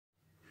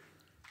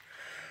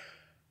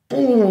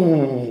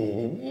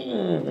boom.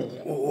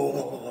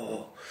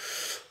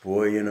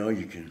 Boy, you know,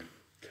 you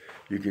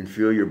can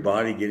feel your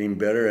body getting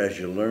better as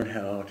you learn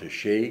how to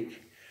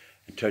shake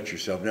and touch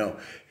yourself. Now,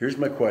 here's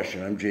my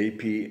question. I'm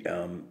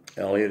JP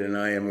Elliott, and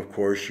I am, of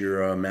course,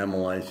 your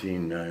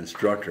mammalizing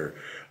instructor.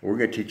 We're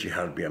going to teach you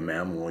how to be a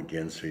mammal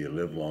again, so you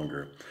live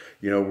longer.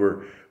 You know,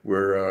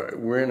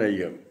 we're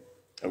in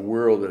a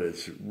world that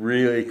is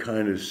really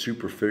kind of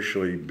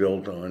superficially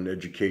built on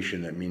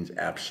education that means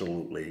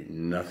absolutely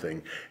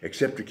nothing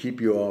except to keep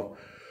you off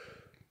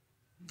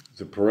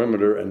the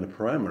perimeter and the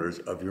parameters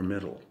of your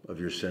middle, of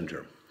your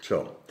center.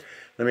 So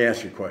let me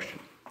ask you a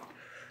question.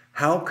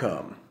 How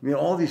come, you know,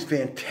 all these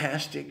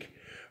fantastic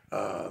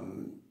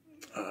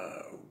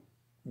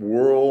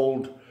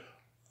world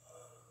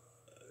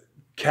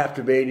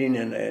captivating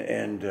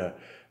and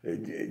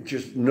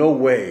just no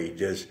way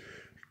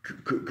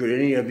could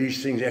any of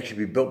these things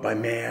actually be built by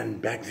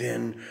man back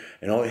then,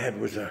 and all they had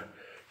was they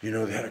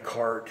had a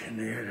cart and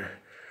they had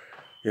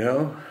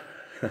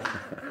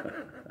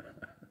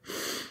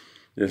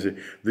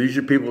these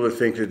are people that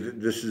think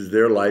that this is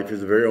their life, is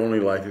the very only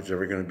life it's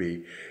ever going to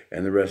be,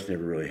 and the rest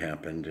never really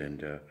happened.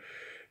 And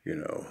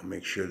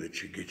make sure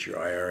that you get your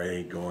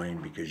IRA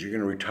going, because you're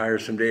going to retire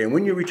someday. And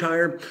when you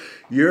retire,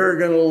 you're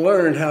going to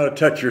learn how to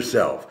touch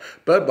yourself.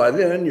 But by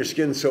then, your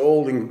skin's so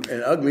old and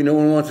ugly, no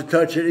one wants to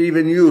touch it.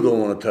 Even you don't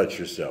want to touch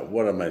yourself.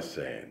 What am I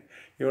saying?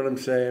 You know what I'm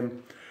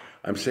saying?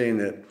 I'm saying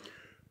that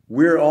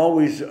we're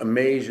always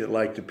amazed at,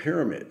 like, the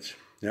pyramids.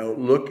 Now,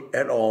 look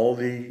at all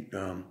the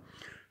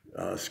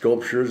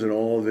sculptures and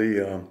all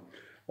the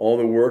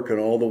work and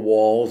all the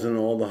walls and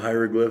all the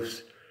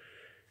hieroglyphs.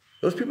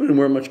 Those people didn't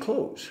wear much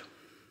clothes.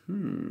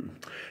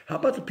 How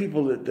about the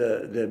people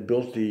that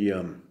built the,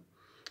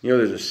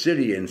 there's a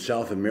city in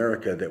South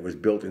America that was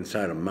built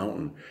inside a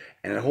mountain,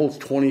 and it holds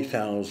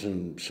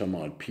 20,000 some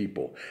odd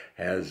people.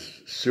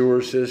 Has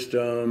sewer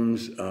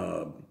systems,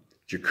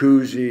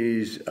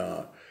 jacuzzis,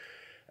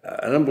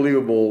 an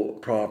unbelievable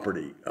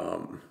property.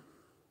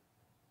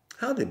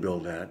 How'd they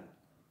build that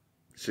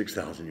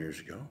 6,000 years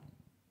ago?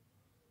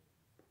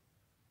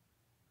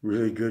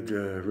 Really good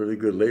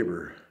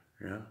labor,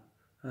 yeah?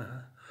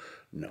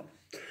 No.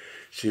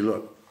 See,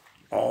 look,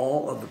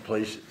 all of the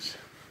places,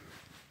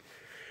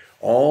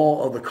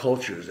 all of the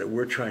cultures that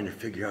we're trying to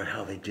figure out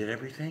how they did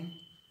everything,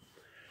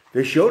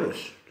 they showed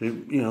us.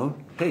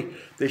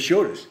 They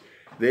showed us.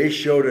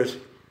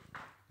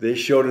 They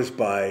showed us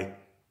by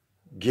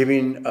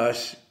giving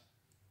us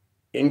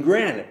in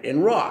granite,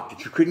 in rock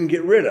that you couldn't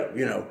get rid of,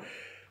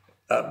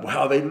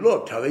 how they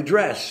looked, how they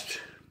dressed.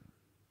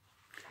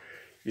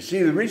 You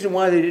see, the reason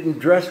why they didn't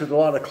dress with a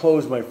lot of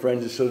clothes, my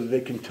friends, is so that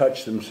they can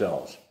touch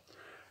themselves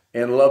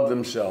and love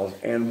themselves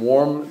and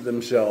warm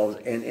themselves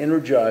and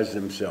energize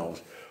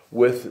themselves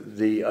with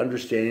the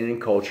understanding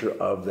and culture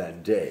of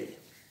that day.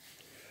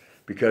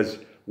 Because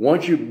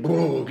once you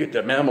get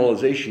that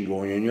mammalization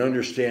going and you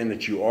understand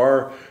that you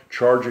are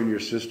charging your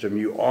system,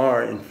 you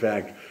are, in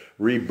fact,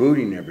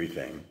 rebooting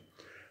everything.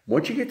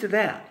 Once you get to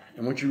that,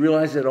 and once you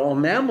realize that all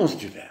mammals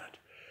do that,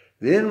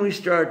 then we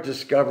start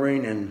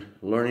discovering and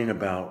learning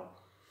about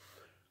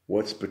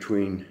what's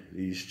between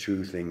these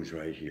two things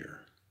right here.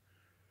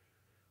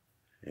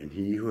 And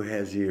he who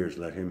has ears,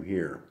 let him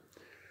hear.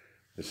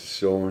 This is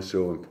so and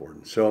so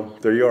important. So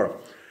there you are.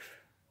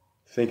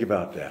 Think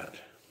about that.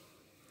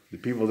 The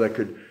people that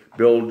could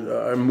build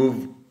and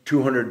move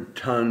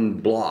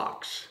 200-ton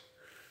blocks,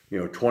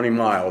 20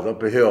 miles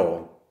up a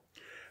hill,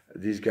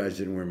 these guys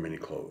didn't wear many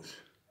clothes.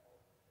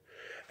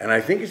 And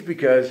I think it's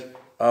because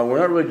we're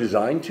not really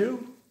designed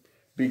to,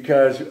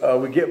 because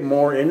we get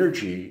more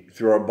energy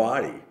through our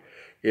body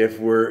if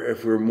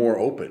we're more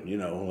open.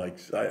 Like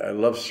I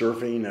love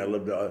surfing. I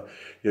love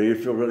you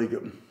feel really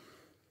good.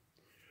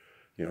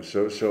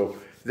 So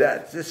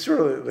that's sort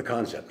of the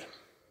concept.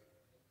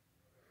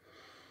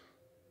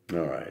 All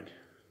right,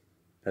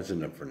 that's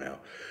enough for now.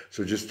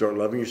 So just start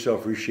loving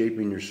yourself,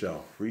 reshaping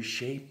yourself,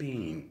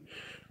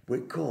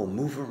 wiggle,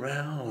 move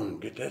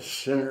around, get that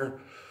center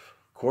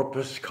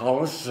corpus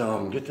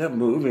callosum, get that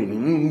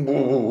moving.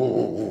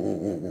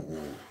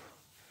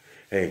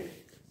 Hey,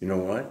 you know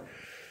what?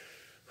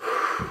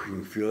 You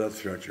can feel that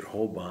throughout your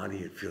whole body.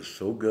 It feels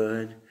so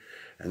good.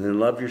 And then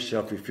love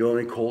yourself. If you feel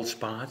any cold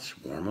spots,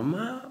 warm them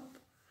up.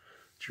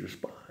 It's your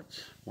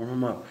spots. Warm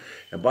them up.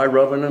 And by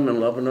rubbing them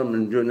and loving them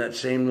and doing that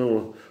same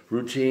little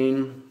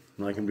routine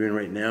like I'm doing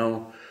right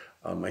now,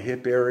 my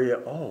hip area,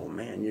 oh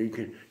man,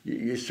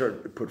 you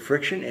start to put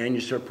friction, and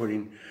you start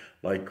putting,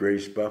 like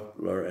Grace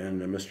Buffler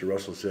and Mr.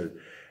 Russell said,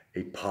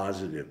 a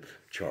positive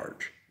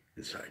charge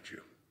inside you.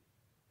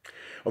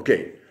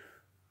 Okay,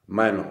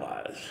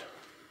 mammalize.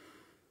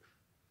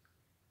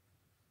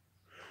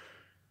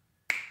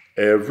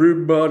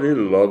 Everybody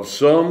loves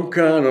some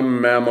kind of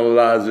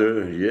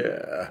mammalizer,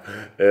 yeah.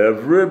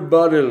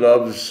 Everybody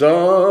loves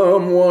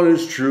someone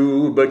is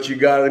true, but you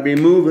gotta be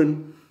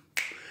moving.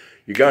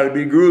 You gotta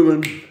be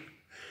grooving.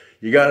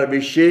 You gotta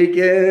be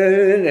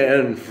shaking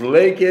and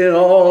flaking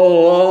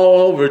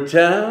all over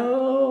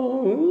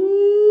town.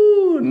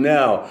 Ooh.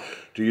 Now,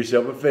 do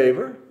yourself a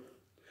favor.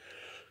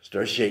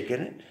 Start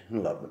shaking it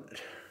and loving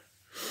it.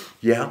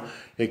 Yeah,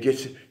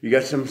 you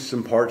got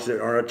some parts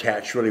that aren't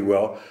attached really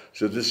well,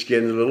 so the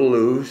skin's a little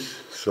loose.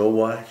 So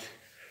what?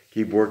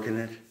 Keep working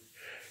it.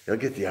 They'll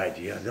get the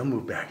idea. They'll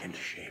move back into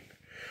shape.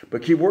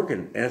 But keep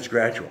working, and it's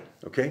gradual,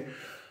 okay?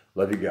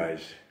 Love you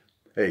guys.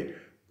 Hey,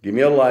 give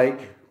me a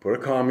like, put a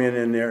comment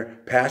in there,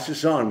 pass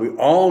this on. We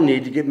all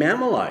need to get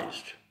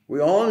mammalized. We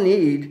all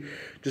need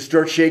to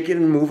start shaking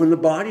and moving the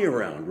body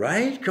around,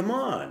 right? Come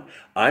on.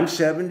 I'm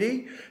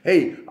 70.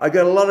 Hey, I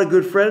got a lot of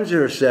good friends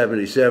that are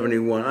 70,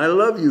 71. I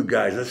love you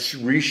guys. Let's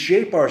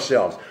reshape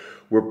ourselves.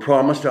 We're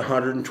promised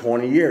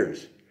 120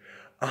 years.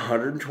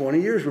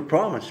 120 years we're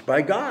promised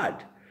by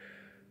God.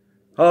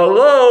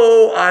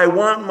 Hello, I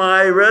want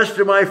my rest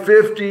of my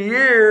 50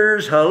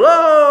 years.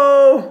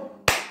 Hello.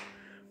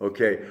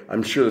 Okay,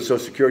 I'm sure the Social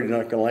Security is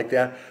not going to like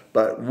that,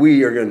 but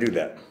we are going to do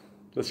that.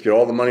 Let's get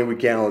all the money we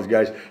can, those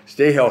guys.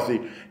 Stay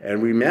healthy,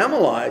 and we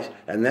mammalize,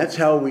 and that's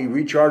how we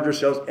recharge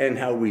ourselves and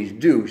how we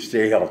do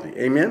stay healthy.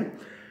 Amen?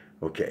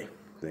 Okay,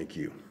 thank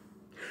you.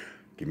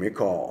 Give me a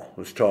call.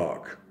 Let's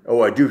talk.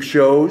 Oh, I do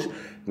shows.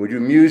 We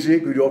do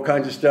music. We do all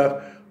kinds of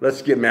stuff.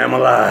 Let's get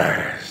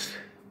mammalized.